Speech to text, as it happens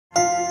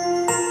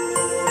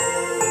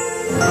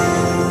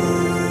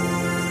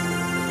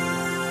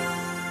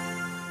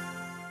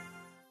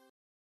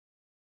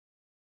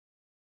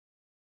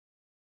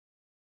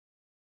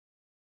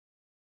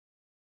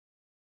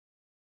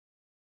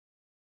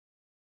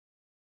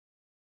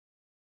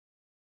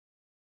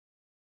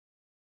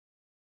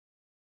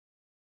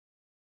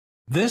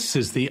This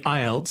is the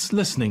IELTS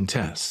Listening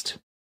Test.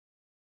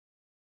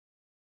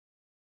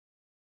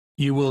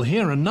 You will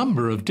hear a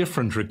number of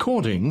different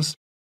recordings,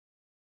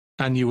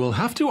 and you will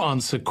have to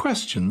answer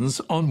questions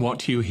on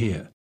what you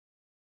hear.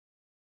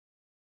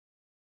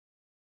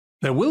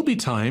 There will be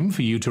time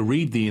for you to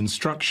read the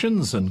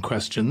instructions and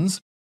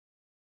questions,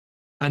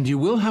 and you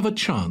will have a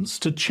chance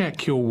to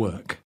check your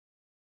work.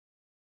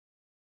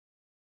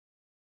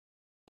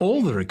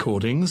 All the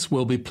recordings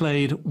will be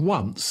played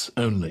once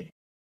only.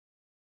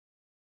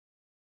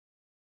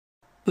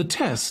 The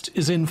test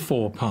is in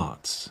 4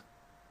 parts.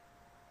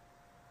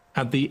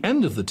 At the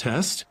end of the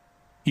test,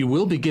 you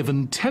will be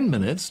given 10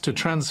 minutes to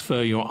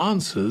transfer your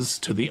answers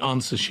to the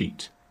answer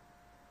sheet.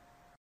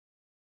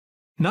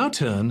 Now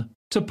turn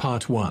to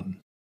Part 1.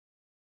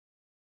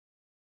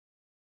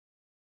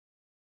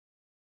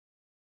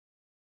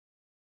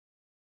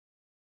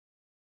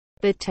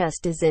 The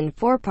test is in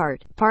 4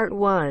 parts: Part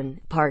 1,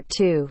 Part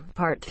 2,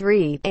 Part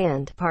 3,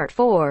 and Part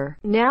 4.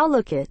 Now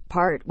look at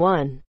Part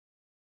 1.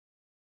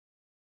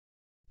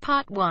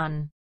 Part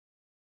 1.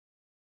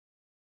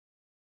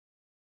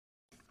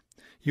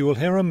 You will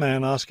hear a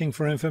man asking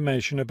for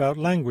information about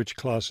language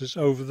classes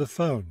over the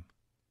phone.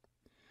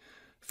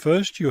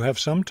 First, you have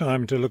some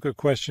time to look at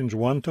questions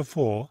 1 to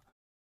 4.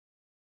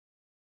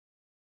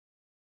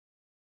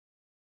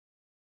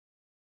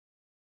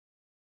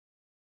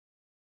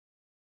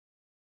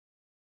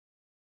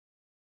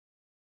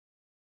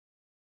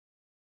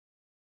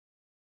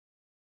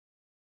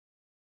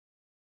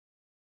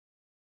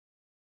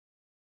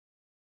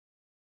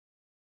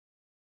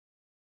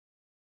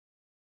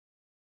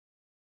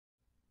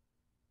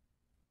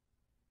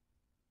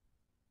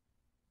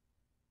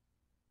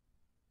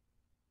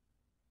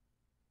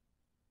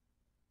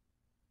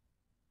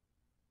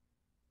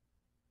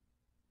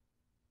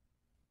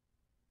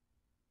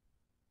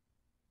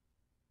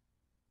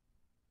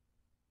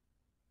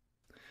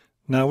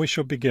 Now we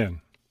shall begin.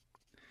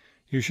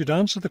 You should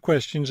answer the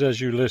questions as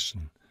you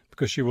listen,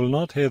 because you will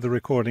not hear the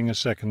recording a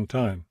second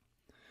time.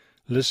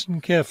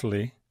 Listen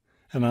carefully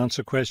and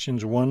answer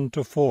questions 1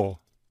 to 4.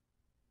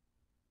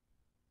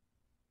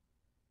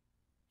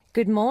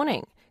 Good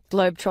morning,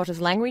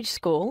 Globetrotters Language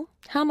School.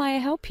 How may I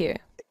help you?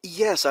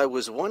 Yes, I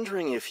was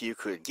wondering if you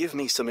could give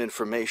me some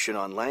information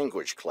on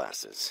language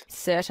classes.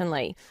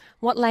 Certainly.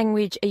 What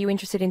language are you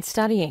interested in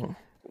studying?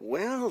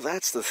 Well,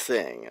 that's the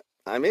thing.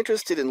 I'm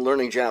interested in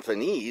learning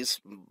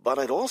Japanese, but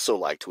I'd also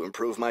like to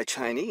improve my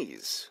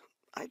Chinese.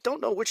 I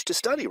don't know which to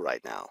study right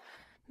now.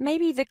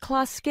 Maybe the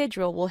class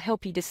schedule will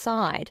help you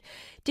decide.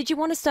 Did you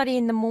want to study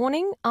in the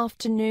morning,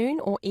 afternoon,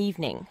 or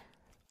evening?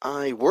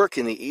 I work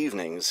in the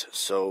evenings,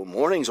 so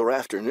mornings or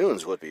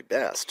afternoons would be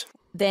best.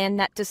 Then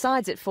that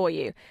decides it for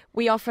you.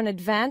 We offer an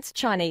advanced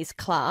Chinese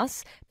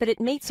class, but it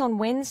meets on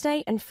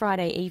Wednesday and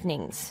Friday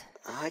evenings.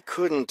 I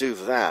couldn't do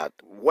that.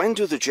 When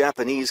do the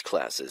Japanese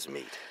classes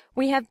meet?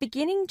 We have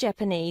beginning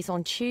Japanese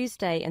on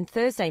Tuesday and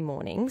Thursday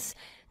mornings.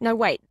 No,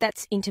 wait,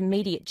 that's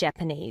intermediate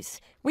Japanese.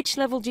 Which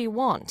level do you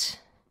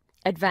want?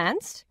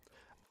 Advanced?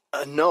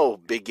 No,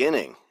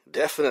 beginning,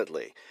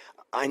 definitely.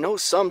 I know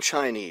some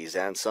Chinese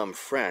and some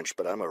French,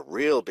 but I'm a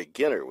real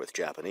beginner with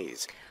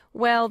Japanese.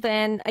 Well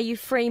then, are you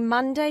free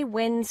Monday,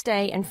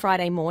 Wednesday and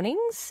Friday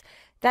mornings?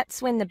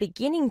 That's when the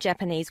beginning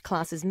Japanese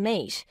classes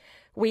meet.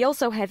 We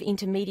also have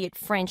intermediate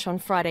French on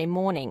Friday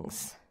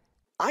mornings.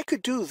 I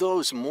could do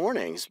those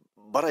mornings,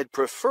 but I'd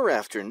prefer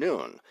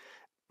afternoon.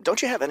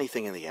 Don't you have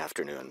anything in the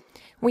afternoon?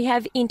 We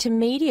have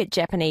intermediate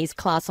Japanese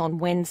class on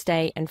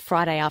Wednesday and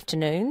Friday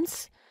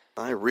afternoons.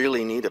 I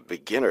really need a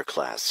beginner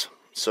class,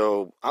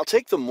 so I'll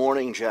take the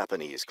morning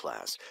Japanese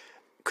class.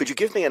 Could you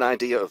give me an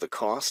idea of the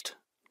cost?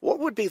 What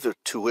would be the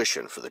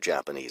tuition for the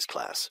Japanese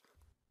class?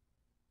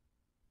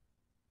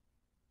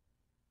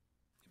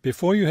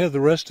 Before you hear the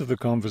rest of the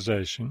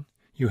conversation,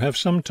 you have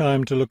some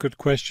time to look at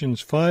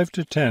questions 5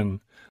 to 10.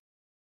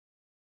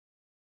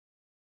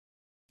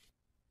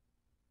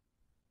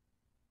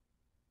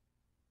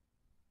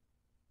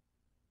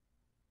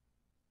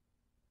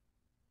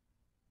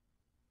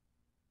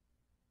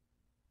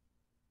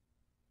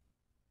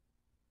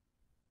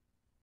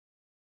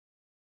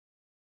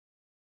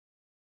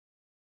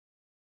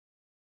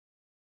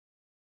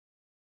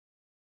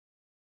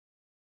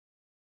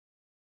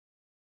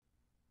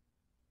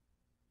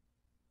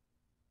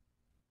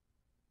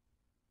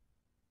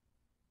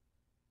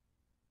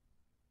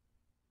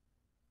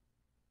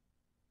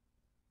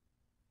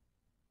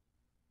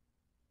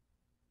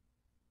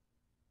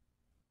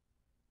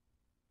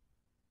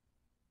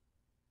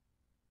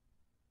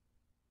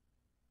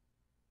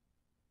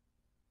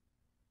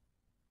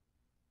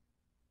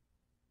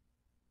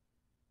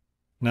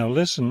 Now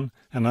listen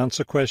and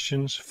answer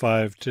questions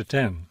 5 to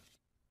 10.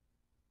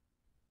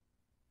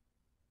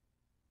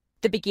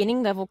 The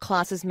beginning level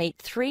classes meet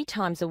 3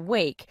 times a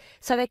week,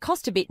 so they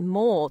cost a bit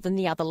more than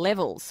the other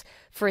levels.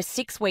 For a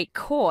 6-week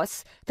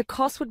course, the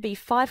cost would be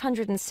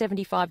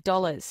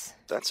 $575.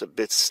 That's a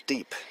bit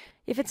steep.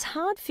 If it's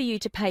hard for you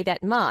to pay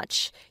that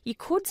much, you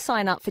could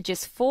sign up for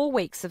just 4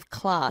 weeks of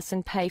class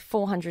and pay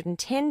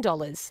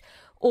 $410,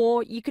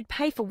 Or you could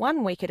pay for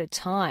 1 week at a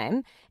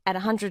time at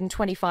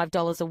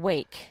 $125 a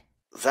week.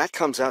 That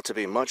comes out to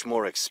be much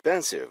more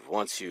expensive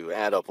once you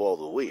add up all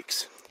the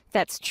weeks.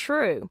 That's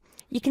true.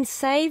 You can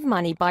save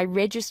money by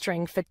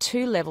registering for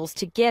 2 levels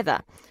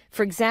together.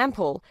 For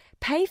example,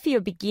 pay for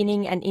your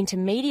beginning and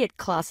intermediate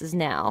classes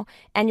now,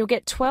 and you'll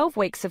get 12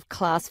 weeks of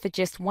class for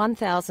just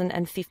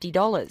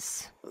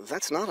 $1,050.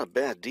 That's not a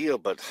bad deal,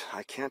 but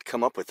I can't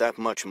come up with that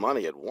much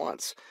money at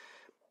once.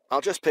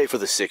 I'll just pay for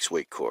the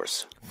 6-week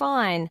course.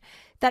 Fine.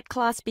 That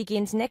class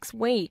begins next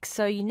week,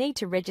 so you need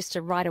to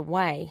register right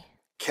away.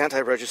 Can't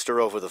I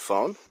register over the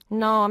phone?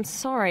 No, I'm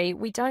sorry.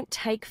 We don't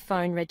take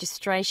phone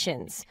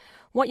registrations.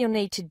 What you'll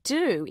need to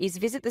do is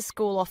visit the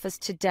school office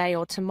today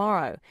or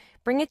tomorrow.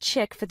 Bring a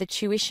cheque for the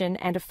tuition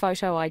and a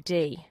photo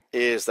ID.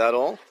 Is that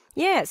all?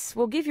 Yes,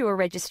 we'll give you a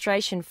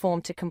registration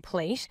form to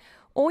complete,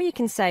 or you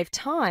can save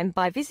time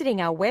by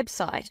visiting our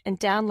website and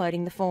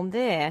downloading the form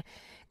there.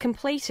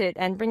 Complete it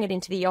and bring it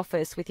into the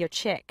office with your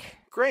cheque.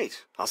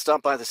 Great. I'll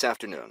stop by this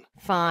afternoon.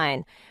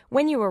 Fine.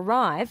 When you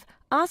arrive,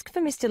 ask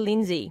for Mr.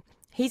 Lindsay.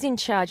 He's in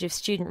charge of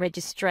student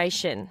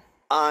registration.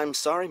 I'm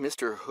sorry,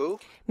 Mr. Who?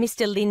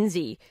 Mr.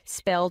 Lindsay,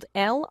 spelled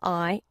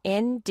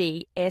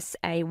Lindsay.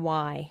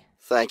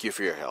 Thank you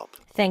for your help.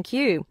 Thank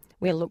you.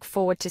 We'll look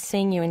forward to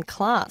seeing you in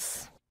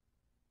class.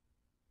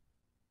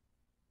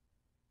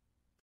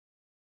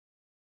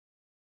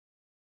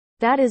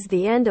 That is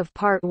the end of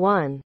part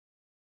 1.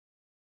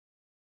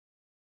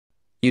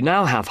 You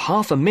now have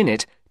half a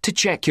minute to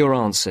check your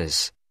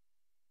answers.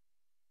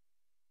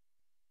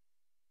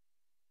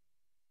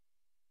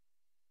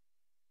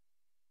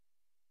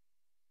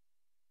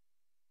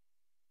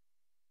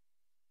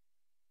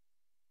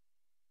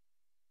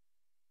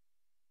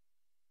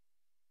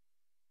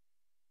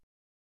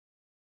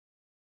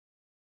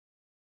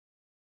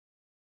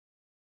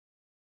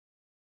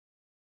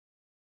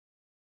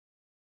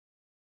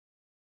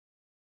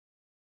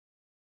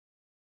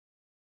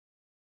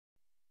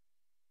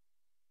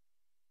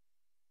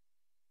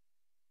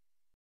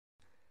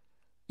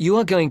 You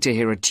are going to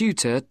hear a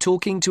tutor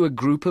talking to a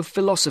group of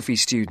philosophy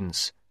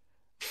students.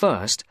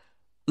 First,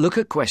 look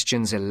at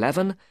questions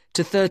 11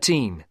 to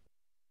 13.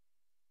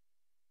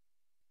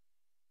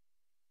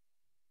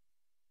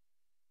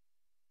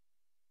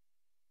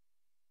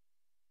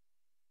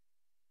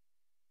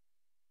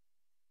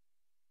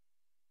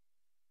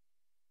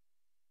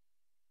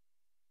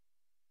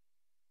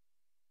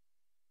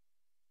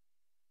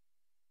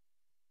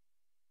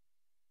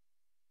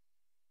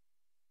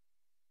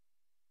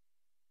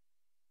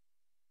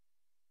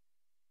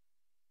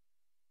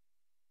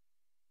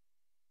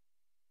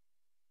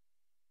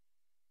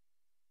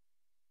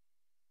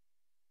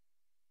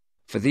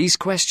 For these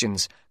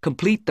questions,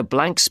 complete the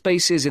blank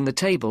spaces in the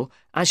table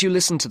as you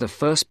listen to the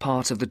first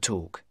part of the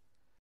talk.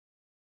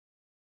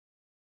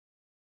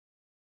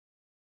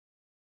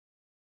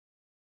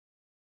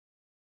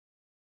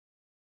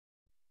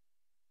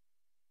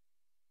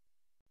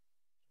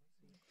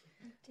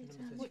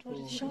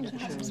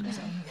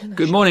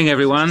 Good morning,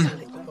 everyone.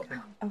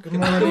 Good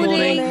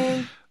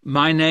morning.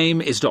 My name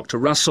is Dr.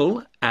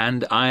 Russell,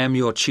 and I am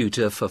your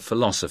tutor for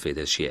philosophy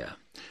this year.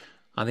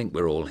 I think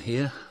we're all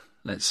here.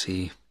 Let's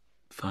see.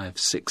 5,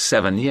 6,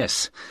 7,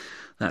 yes,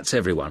 that's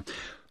everyone.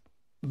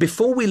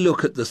 Before we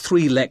look at the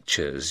 3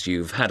 lectures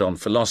you've had on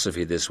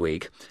philosophy this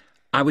week,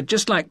 I would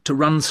just like to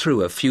run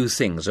through a few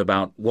things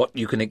about what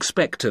you can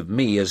expect of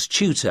me as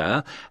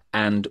tutor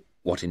and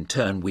what in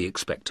turn we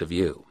expect of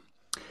you.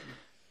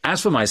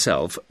 As for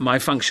myself, my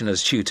function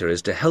as tutor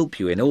is to help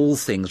you in all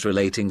things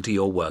relating to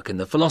your work in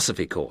the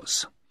philosophy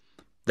course.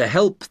 The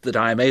help that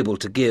I am able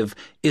to give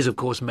is, of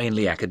course,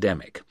 mainly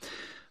academic.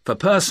 For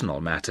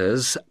personal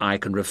matters, I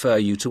can refer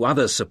you to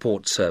other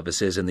support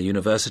services in the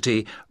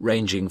university,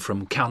 ranging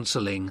from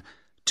counselling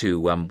to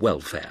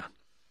welfare.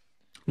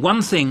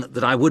 One thing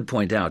that I would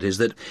point out is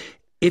that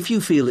if you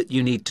feel that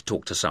you need to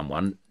talk to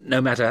someone, no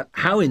matter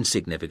how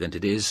insignificant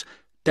it is,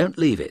 don't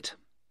leave it.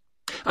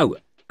 Oh,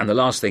 and the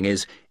last thing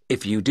is,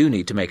 if you do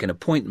need to make an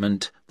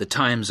appointment, the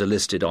times are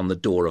listed on the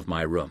door of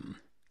my room.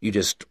 You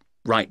just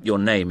write your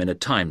name in a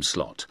time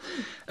slot.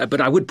 But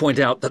I would point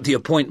out that the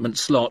appointment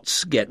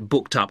slots get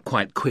booked up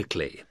quite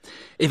quickly.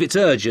 If it's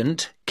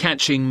urgent,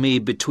 catching me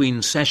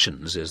between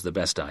sessions is the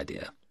best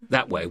idea.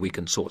 That way we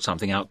can sort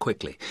something out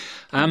quickly.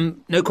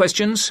 No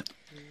questions?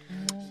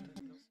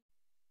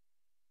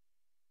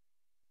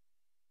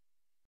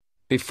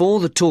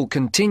 Before the talk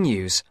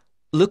continues,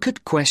 look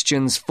at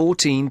questions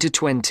 14 to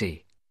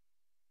 20.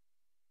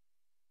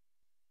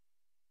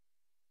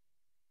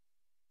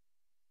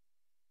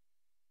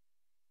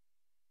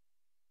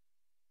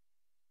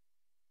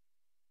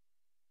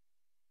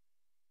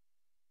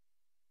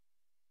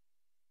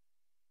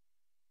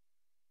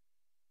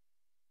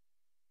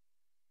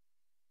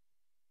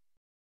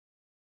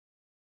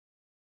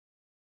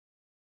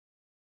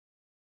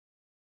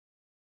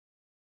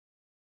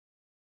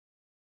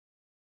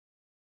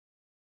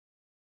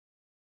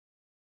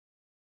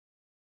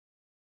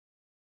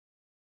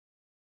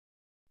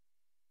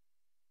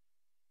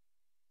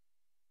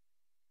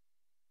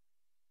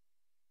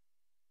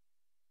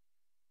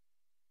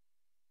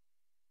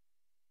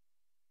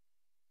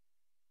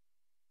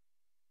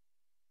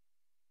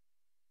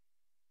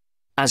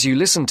 As you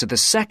listen to the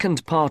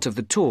second part of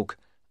the talk,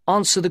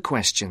 answer the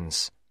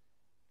questions.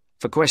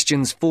 For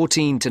questions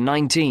 14 to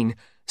 19,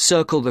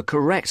 circle the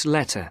correct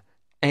letter,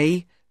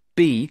 A,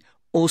 B,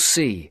 or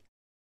C.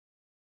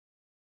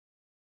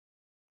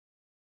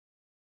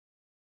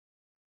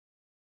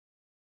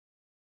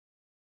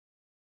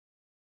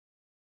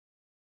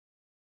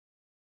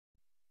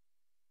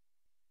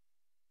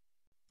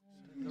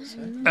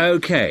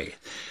 OK.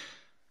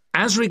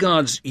 As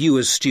regards you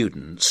as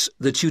students,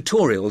 the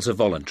tutorials are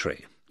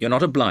voluntary. You're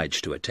not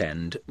obliged to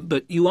attend,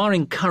 but you are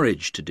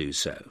encouraged to do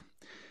so.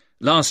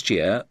 Last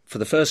year, for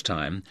the first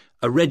time,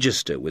 a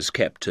register was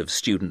kept of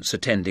students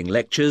attending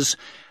lectures,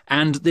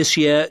 and this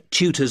year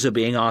tutors are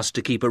being asked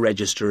to keep a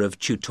register of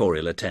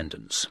tutorial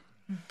attendance.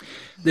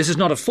 This is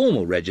not a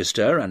formal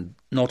register, and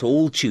not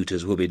all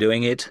tutors will be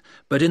doing it,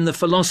 but in the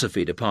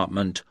philosophy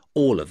department,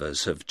 all of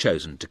us have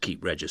chosen to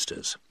keep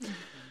registers.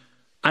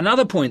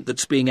 Another point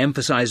that's being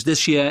emphasised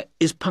this year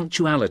is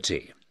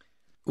punctuality.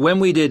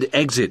 When we did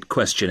exit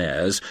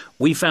questionnaires,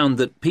 we found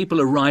that people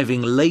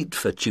arriving late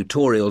for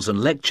tutorials and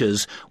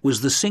lectures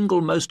was the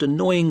single most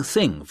annoying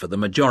thing for the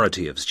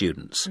majority of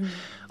students.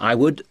 I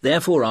would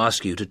therefore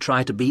ask you to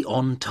try to be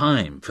on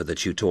time for the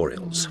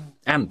tutorials,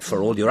 and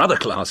for all your other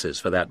classes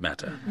for that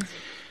matter.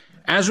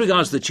 As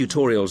regards the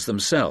tutorials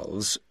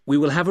themselves, we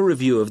will have a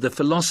review of the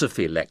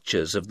philosophy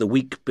lectures of the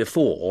week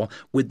before,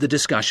 with the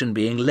discussion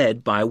being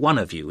led by one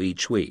of you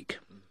each week.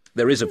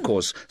 There is, of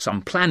course,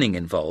 some planning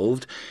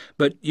involved,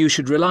 but you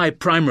should rely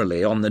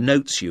primarily on the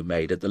notes you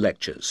made at the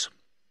lectures.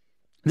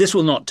 This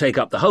will not take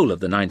up the whole of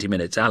the 90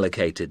 minutes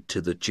allocated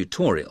to the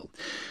tutorial.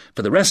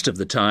 For the rest of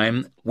the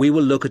time, we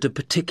will look at a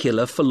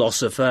particular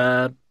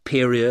philosopher,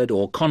 period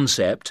or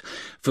concept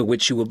for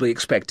which you will be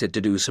expected to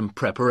do some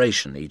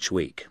preparation each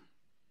week.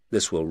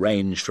 This will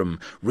range from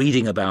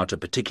reading about a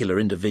particular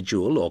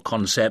individual or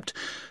concept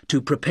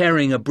to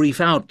preparing a brief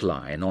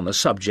outline on a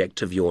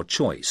subject of your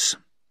choice.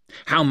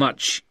 How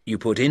much you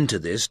put into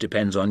this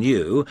depends on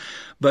you,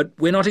 but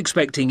we're not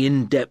expecting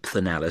in-depth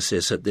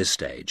analysis at this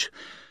stage.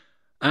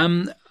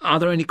 Are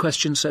there any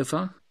questions so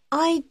far?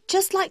 I'd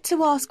just like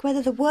to ask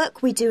whether the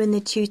work we do in the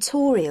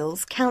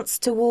tutorials counts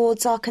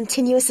towards our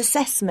continuous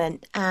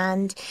assessment,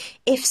 and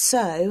if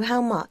so,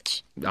 how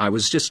much? I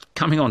was just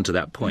coming on to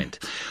that point.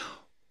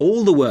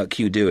 All the work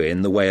you do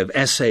in the way of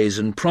essays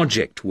and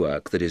project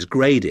work that is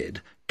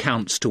graded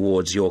counts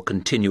towards your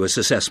continuous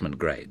assessment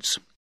grades.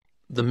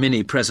 The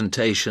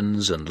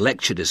mini-presentations and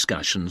lecture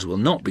discussions will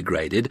not be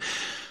graded,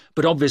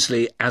 but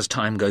obviously, as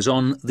time goes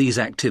on, these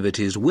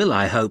activities will,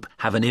 I hope,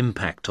 have an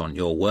impact on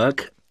your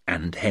work,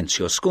 and hence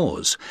your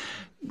scores.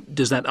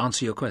 Does that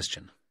answer your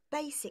question?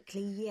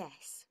 Basically,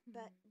 yes,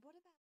 but what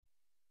about...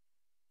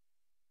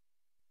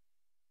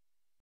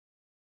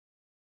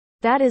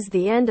 That is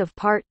the end of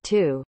part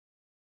 2.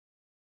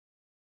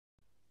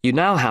 You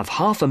now have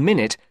half a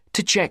minute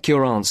to check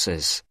your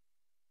answers.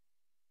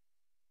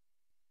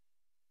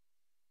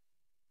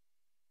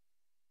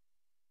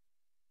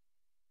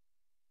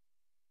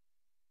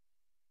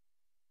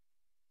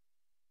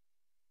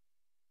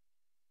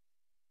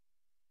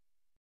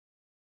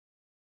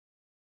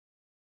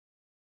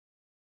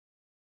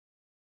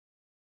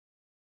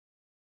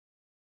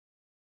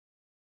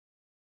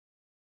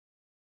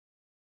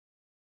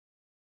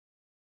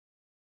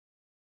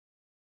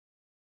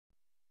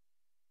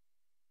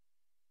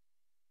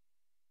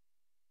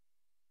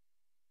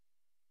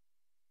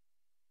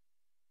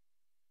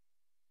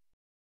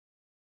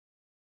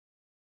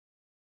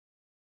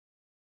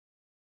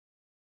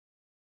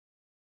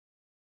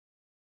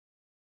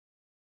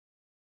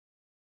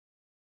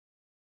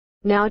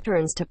 Now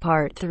turns to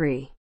part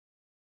 3.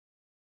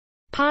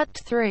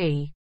 Part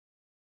 3.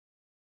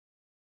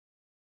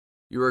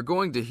 You are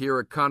going to hear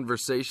a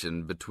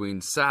conversation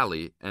between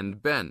Sally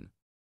and Ben.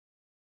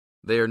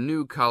 They are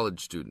new college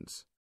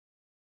students.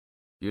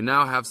 You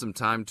now have some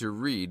time to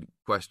read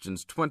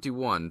questions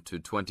 21 to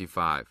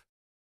 25.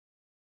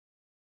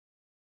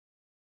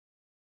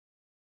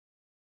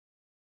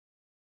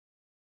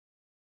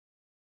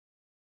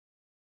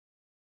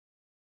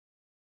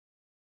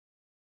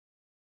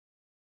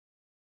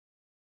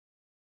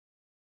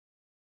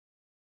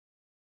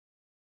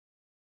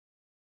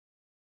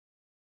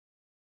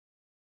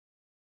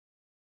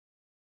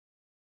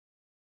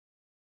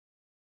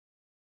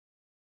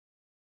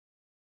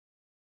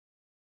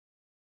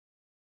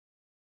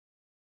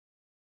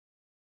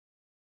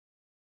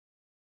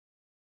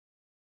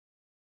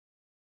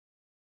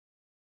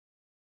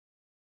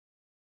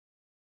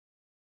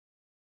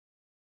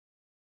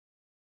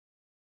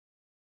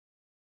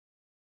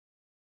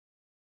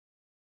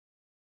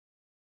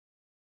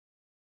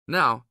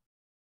 Now,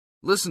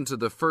 listen to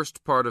the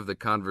first part of the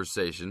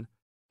conversation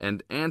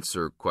and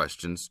answer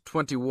questions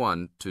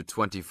 21 to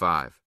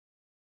 25.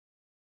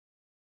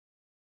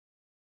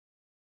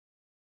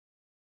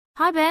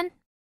 Hi, Ben.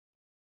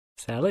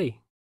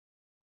 Sally.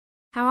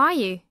 How are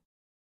you?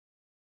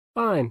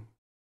 Fine.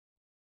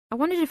 I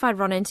wondered if I'd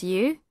run into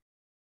you.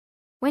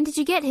 When did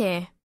you get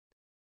here?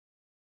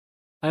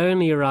 I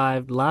only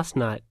arrived last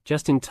night,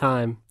 just in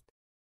time.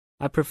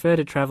 I prefer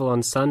to travel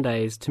on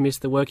Sundays to miss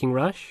the working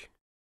rush.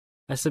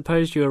 I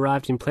suppose you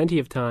arrived in plenty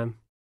of time.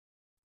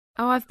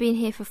 Oh, I've been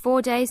here for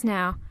 4 days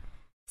now,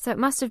 so it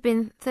must have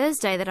been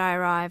Thursday that I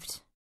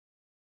arrived.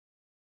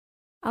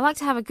 I like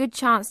to have a good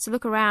chance to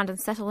look around and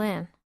settle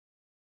in.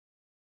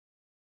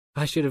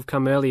 I should have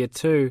come earlier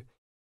too.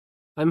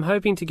 I'm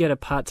hoping to get a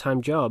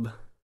part-time job.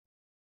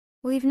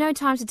 Well, you've no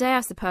time today,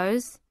 I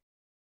suppose.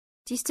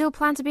 Do you still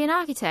plan to be an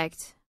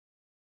architect?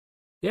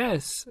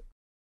 Yes,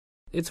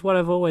 it's what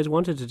I've always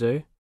wanted to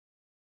do.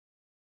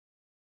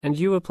 And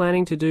you were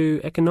planning to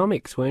do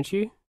economics, weren't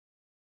you?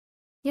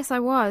 Yes, I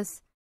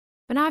was,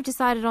 but now I've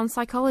decided on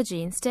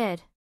psychology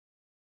instead.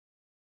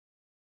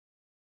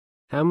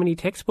 How many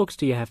textbooks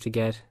do you have to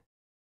get?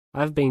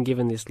 I've been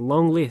given this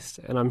long list,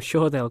 and I'm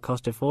sure they'll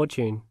cost a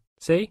fortune.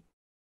 See?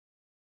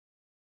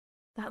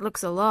 That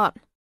looks a lot.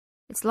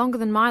 It's longer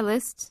than my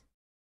list.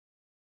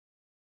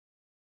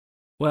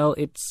 Well,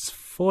 it's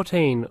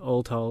 14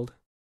 all told.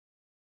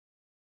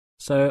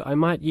 So I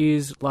might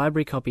use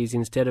library copies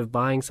instead of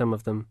buying some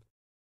of them.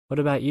 What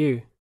about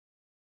you?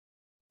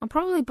 I'll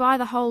probably buy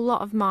the whole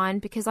lot of mine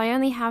because I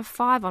only have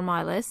 5 on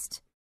my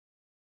list.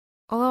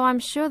 Although I'm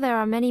sure there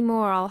are many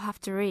more I'll have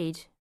to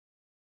read.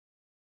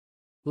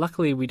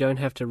 Luckily, we don't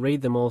have to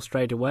read them all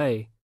straight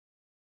away.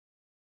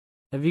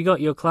 Have you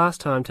got your class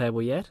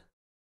timetable yet?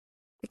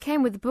 It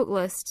came with the book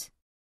list.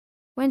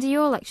 When do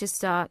your lectures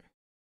start?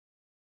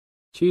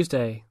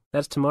 Tuesday.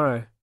 That's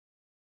tomorrow.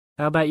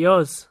 How about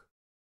yours?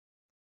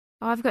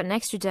 Oh, I've got an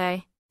extra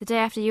day, the day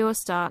after yours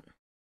start.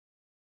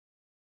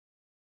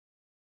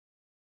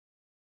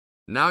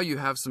 Now you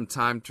have some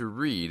time to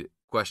read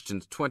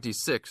questions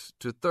 26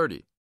 to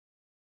 30.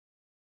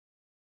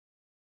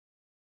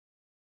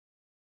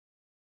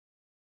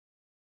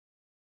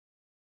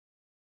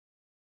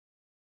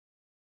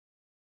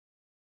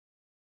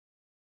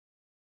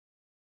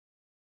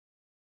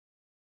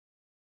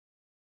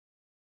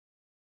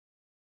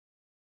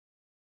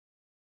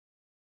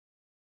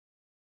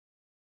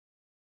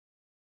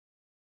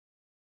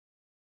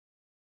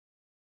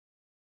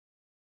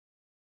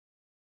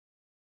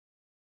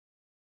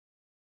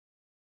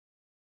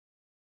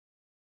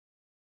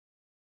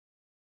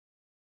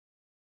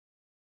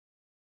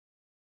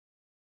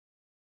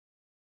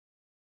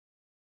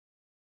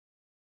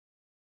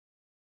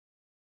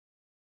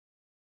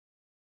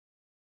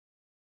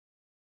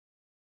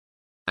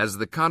 As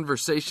the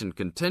conversation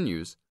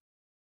continues,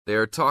 they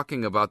are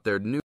talking about their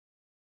new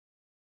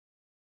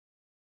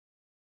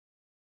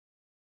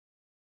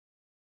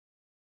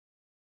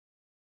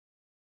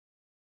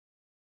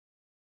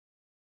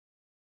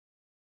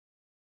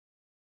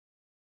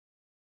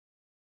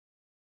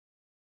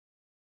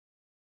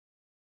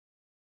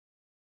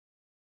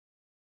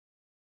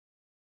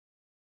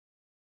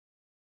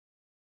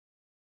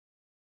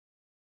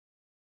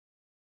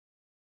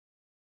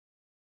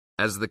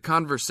As the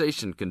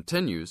conversation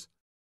continues,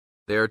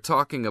 they are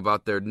talking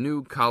about their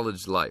new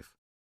college life.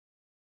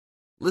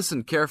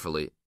 Listen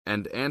carefully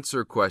and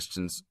answer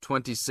questions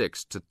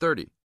 26 to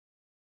 30.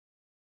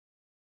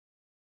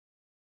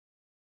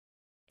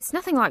 It's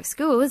nothing like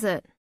school, is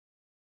it?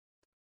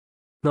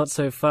 Not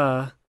so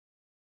far.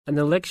 And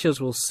the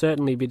lectures will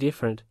certainly be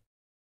different.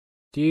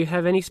 Do you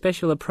have any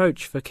special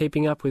approach for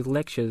keeping up with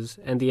lectures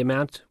and the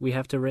amount we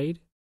have to read?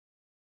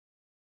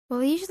 Well,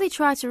 I usually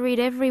try to read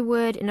every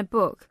word in a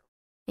book,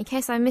 in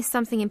case I miss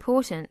something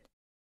important.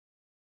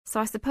 So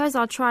I suppose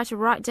I'll try to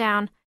write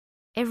down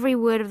every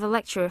word of the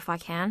lecture if I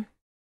can.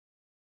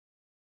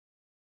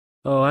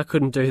 Oh, I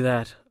couldn't do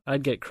that.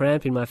 I'd get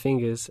cramp in my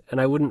fingers,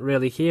 and I wouldn't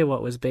really hear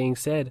what was being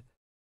said.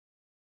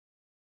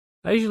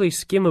 I usually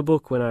skim a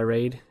book when I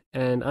read,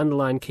 and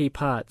underline key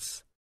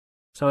parts,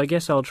 so I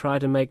guess I'll try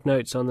to make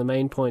notes on the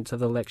main points of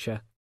the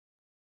lecture.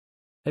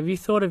 Have you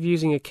thought of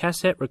using a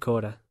cassette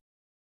recorder?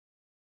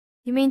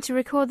 You mean to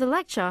record the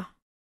lecture?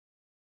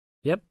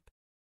 Yep.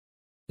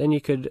 Then you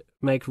could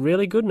make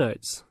really good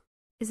notes.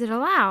 Is it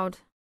allowed?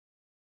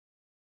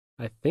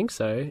 I think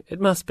so. It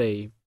must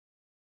be.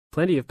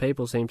 Plenty of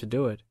people seem to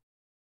do it.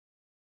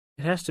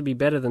 It has to be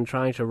better than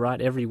trying to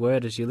write every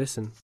word as you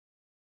listen.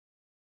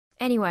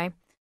 Anyway,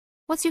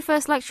 what's your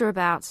first lecture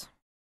about?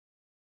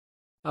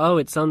 Oh,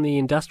 it's on the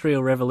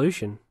Industrial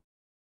Revolution.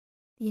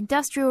 The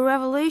Industrial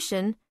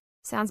Revolution?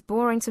 Sounds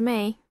boring to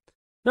me.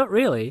 Not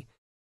really.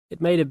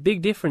 It made a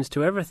big difference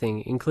to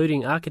everything,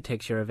 including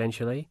architecture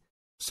eventually.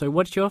 So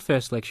what's your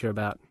first lecture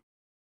about?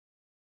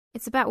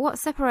 It's about what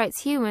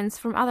separates humans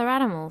from other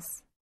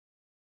animals.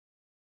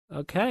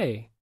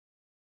 Okay.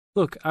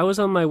 Look, I was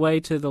on my way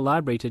to the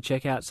library to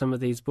check out some of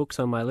these books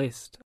on my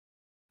list.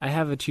 I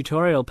have a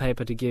tutorial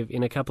paper to give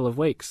in a couple of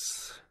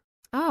weeks.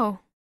 Oh,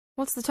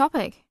 what's the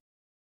topic?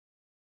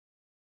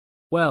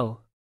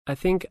 Well, I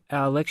think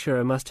our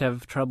lecturer must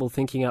have trouble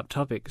thinking up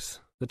topics.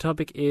 The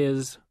topic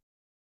is,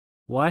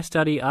 why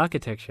study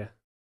architecture?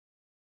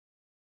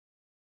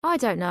 I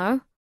don't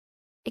know.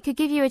 It could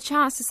give you a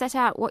chance to set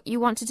out what you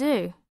want to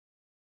do.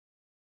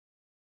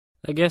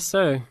 I guess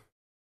so.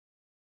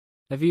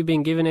 Have you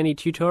been given any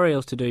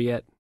tutorials to do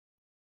yet?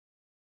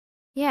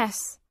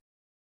 Yes.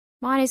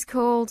 Mine is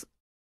called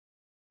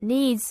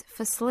Needs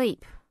for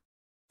sleep.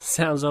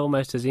 Sounds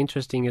almost as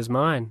interesting as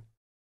mine.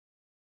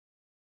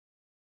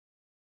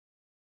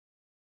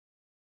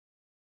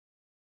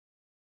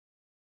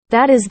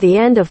 That is the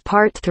end of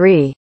part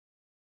 3.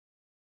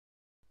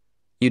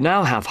 You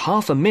now have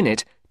half a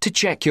minute to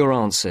check your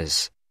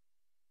answers.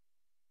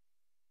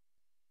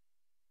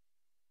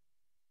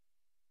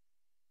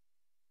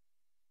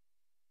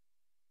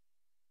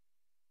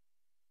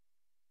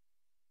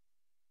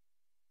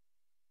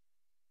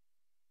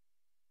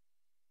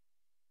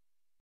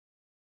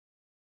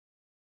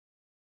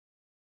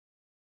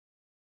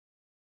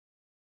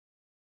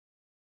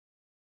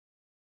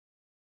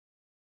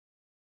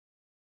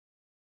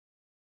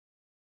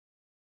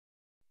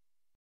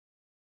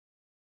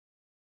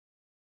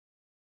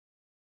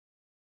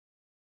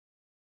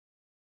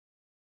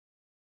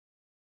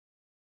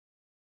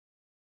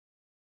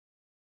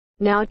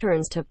 Now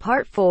turns to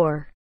part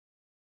 4.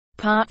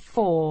 Part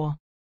 4.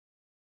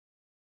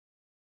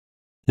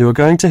 You are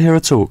going to hear a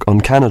talk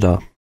on Canada.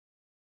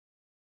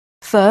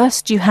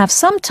 First, you have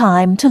some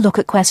time to look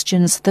at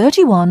questions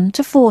 31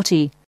 to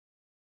 40.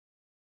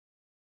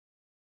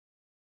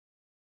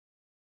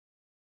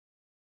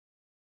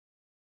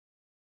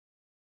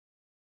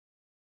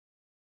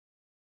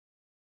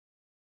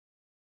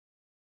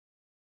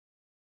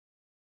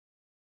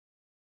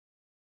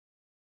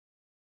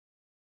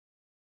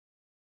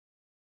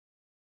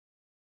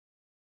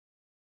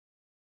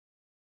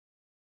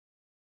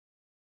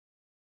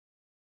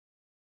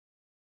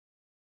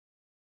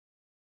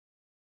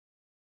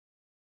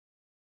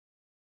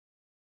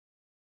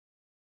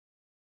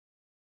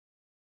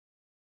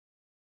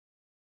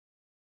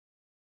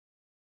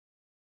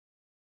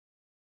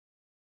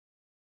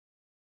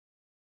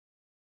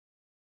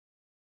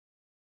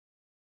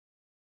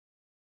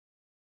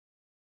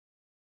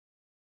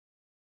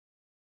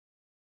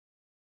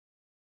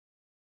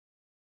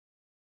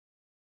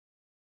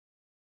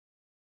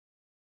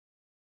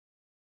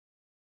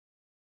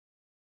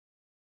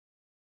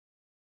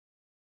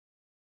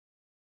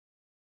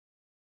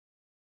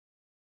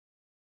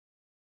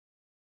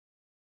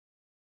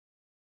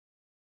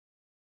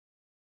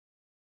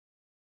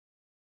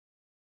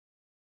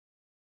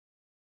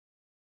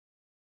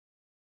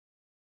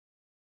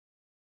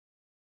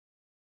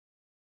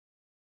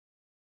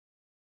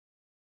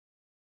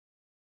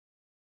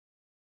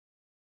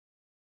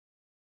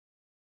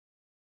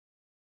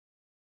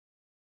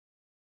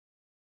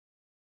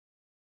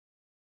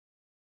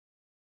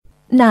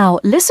 Now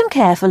listen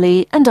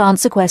carefully and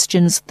answer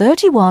questions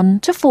 31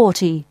 to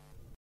 40.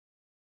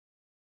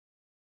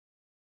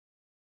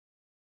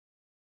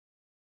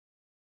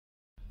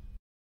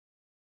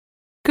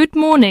 Good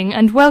morning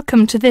and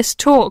welcome to this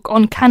talk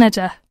on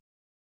Canada.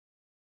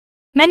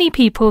 Many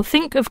people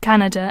think of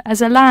Canada as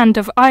a land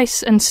of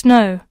ice and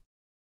snow.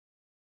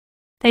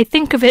 They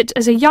think of it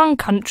as a young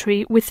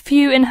country with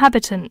few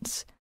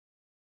inhabitants,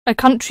 a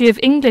country of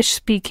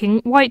English-speaking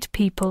white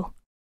people.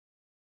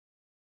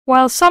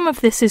 While some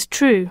of this is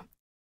true,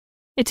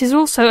 it is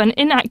also an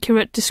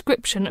inaccurate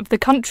description of the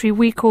country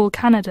we call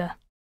Canada.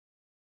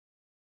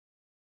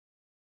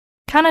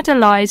 Canada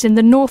lies in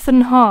the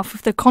northern half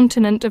of the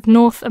continent of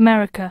North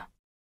America.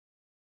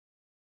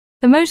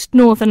 The most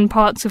northern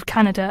parts of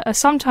Canada are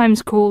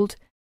sometimes called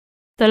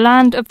the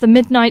land of the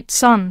midnight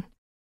sun,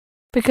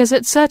 because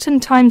at certain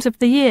times of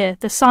the year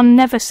the sun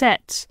never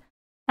sets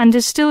and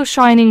is still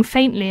shining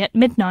faintly at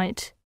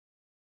midnight.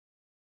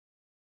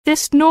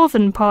 This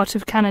northern part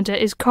of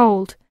Canada is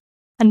cold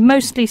and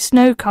mostly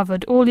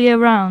snow-covered all year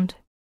round.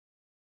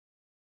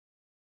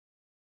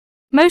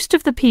 Most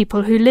of the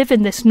people who live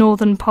in this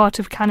northern part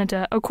of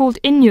Canada are called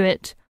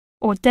Inuit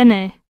or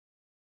Dene.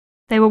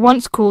 They were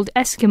once called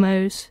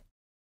Eskimos.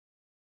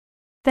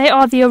 They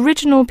are the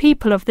original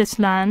people of this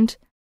land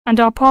and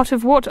are part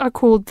of what are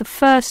called the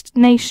First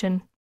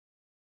Nation.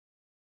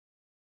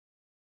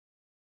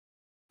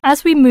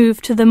 As we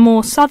move to the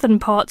more southern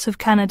parts of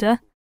Canada,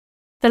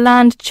 the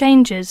land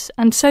changes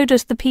and so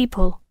does the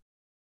people.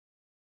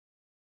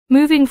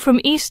 Moving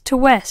from east to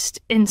west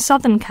in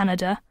southern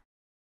Canada,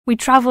 we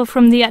travel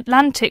from the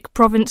Atlantic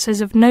provinces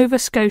of Nova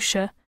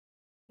Scotia,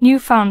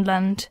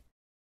 Newfoundland,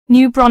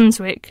 New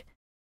Brunswick,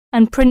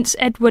 and Prince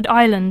Edward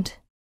Island.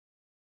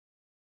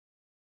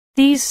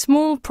 These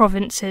small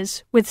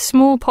provinces with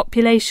small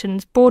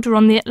populations border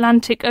on the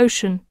Atlantic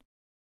Ocean.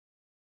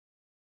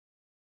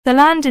 The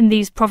land in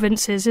these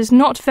provinces is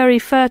not very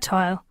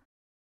fertile,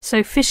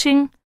 so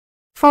fishing,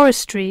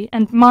 forestry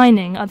and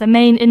mining are the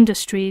main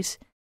industries,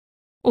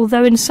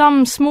 although in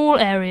some small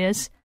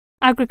areas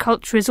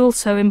agriculture is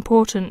also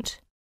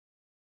important.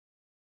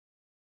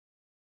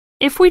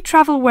 If we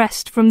travel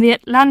west from the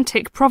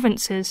Atlantic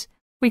provinces,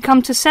 we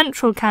come to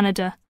central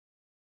Canada,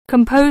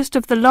 composed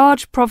of the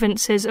large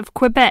provinces of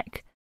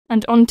Quebec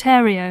and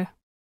Ontario.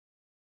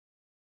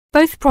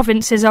 Both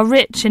provinces are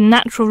rich in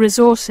natural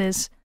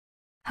resources,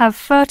 have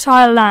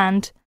fertile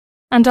land,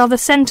 and are the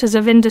centres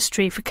of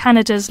industry for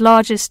Canada's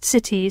largest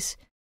cities.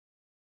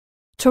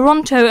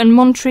 Toronto and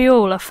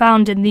Montreal are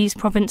found in these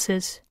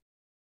provinces.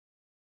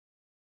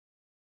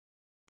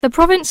 The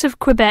province of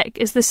Quebec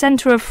is the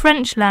centre of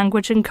French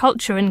language and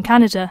culture in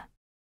Canada.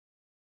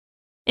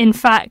 In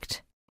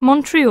fact,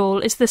 Montreal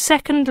is the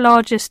second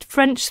largest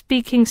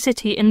French-speaking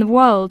city in the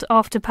world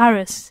after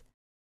Paris.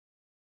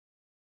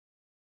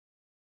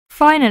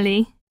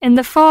 Finally, in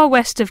the far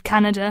west of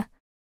Canada,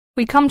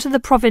 we come to the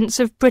province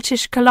of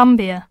British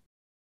Columbia.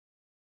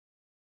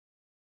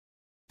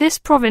 This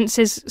province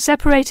is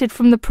separated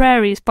from the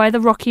prairies by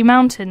the Rocky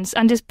Mountains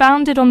and is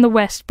bounded on the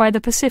west by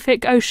the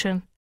Pacific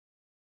Ocean.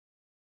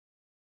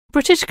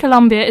 British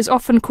Columbia is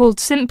often called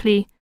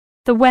simply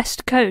the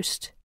West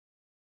Coast.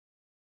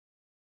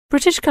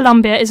 British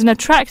Columbia is an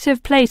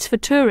attractive place for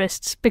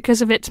tourists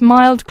because of its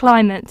mild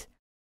climate,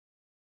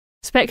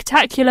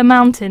 spectacular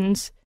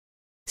mountains,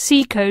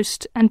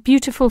 seacoast and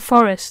beautiful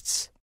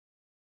forests.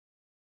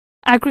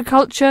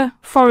 Agriculture,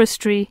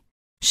 forestry,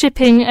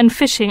 shipping and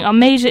fishing are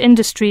major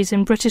industries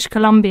in British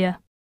Columbia.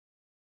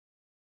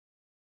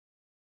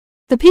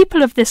 The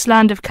people of this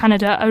land of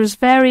Canada are as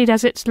varied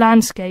as its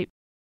landscape.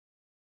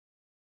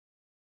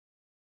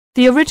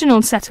 The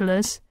original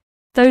settlers,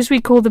 those we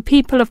call the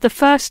people of the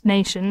First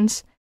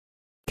Nations,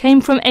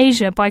 came from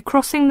Asia by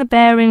crossing the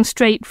Bering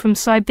Strait from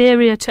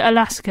Siberia to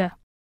Alaska.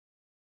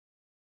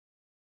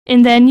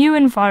 In their new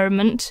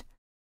environment,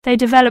 they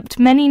developed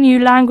many new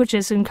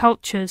languages and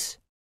cultures.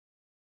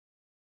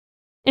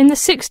 In the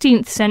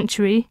 16th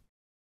century,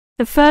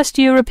 the first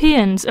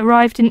Europeans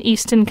arrived in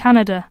eastern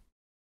Canada.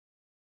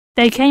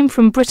 They came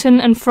from Britain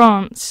and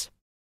France.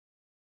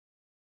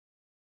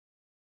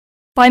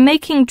 By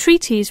making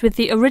treaties with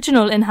the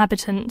original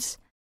inhabitants,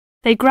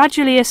 they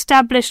gradually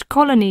established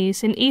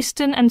colonies in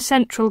eastern and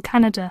central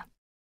Canada.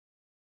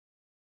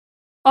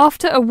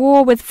 After a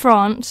war with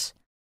France,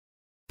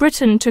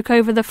 Britain took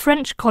over the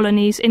French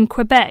colonies in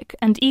Quebec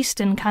and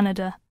eastern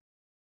Canada.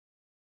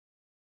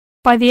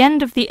 By the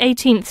end of the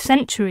 18th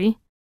century,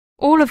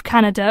 all of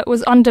Canada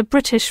was under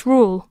British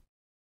rule.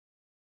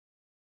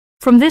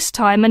 From this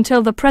time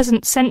until the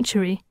present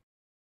century,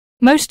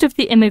 most of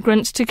the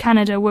immigrants to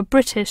Canada were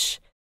British,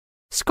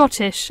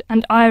 Scottish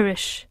and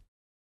Irish.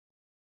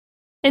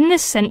 In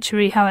this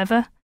century,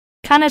 however,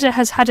 Canada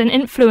has had an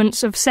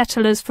influence of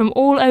settlers from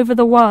all over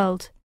the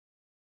world.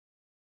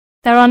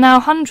 There are now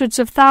hundreds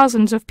of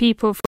thousands of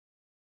people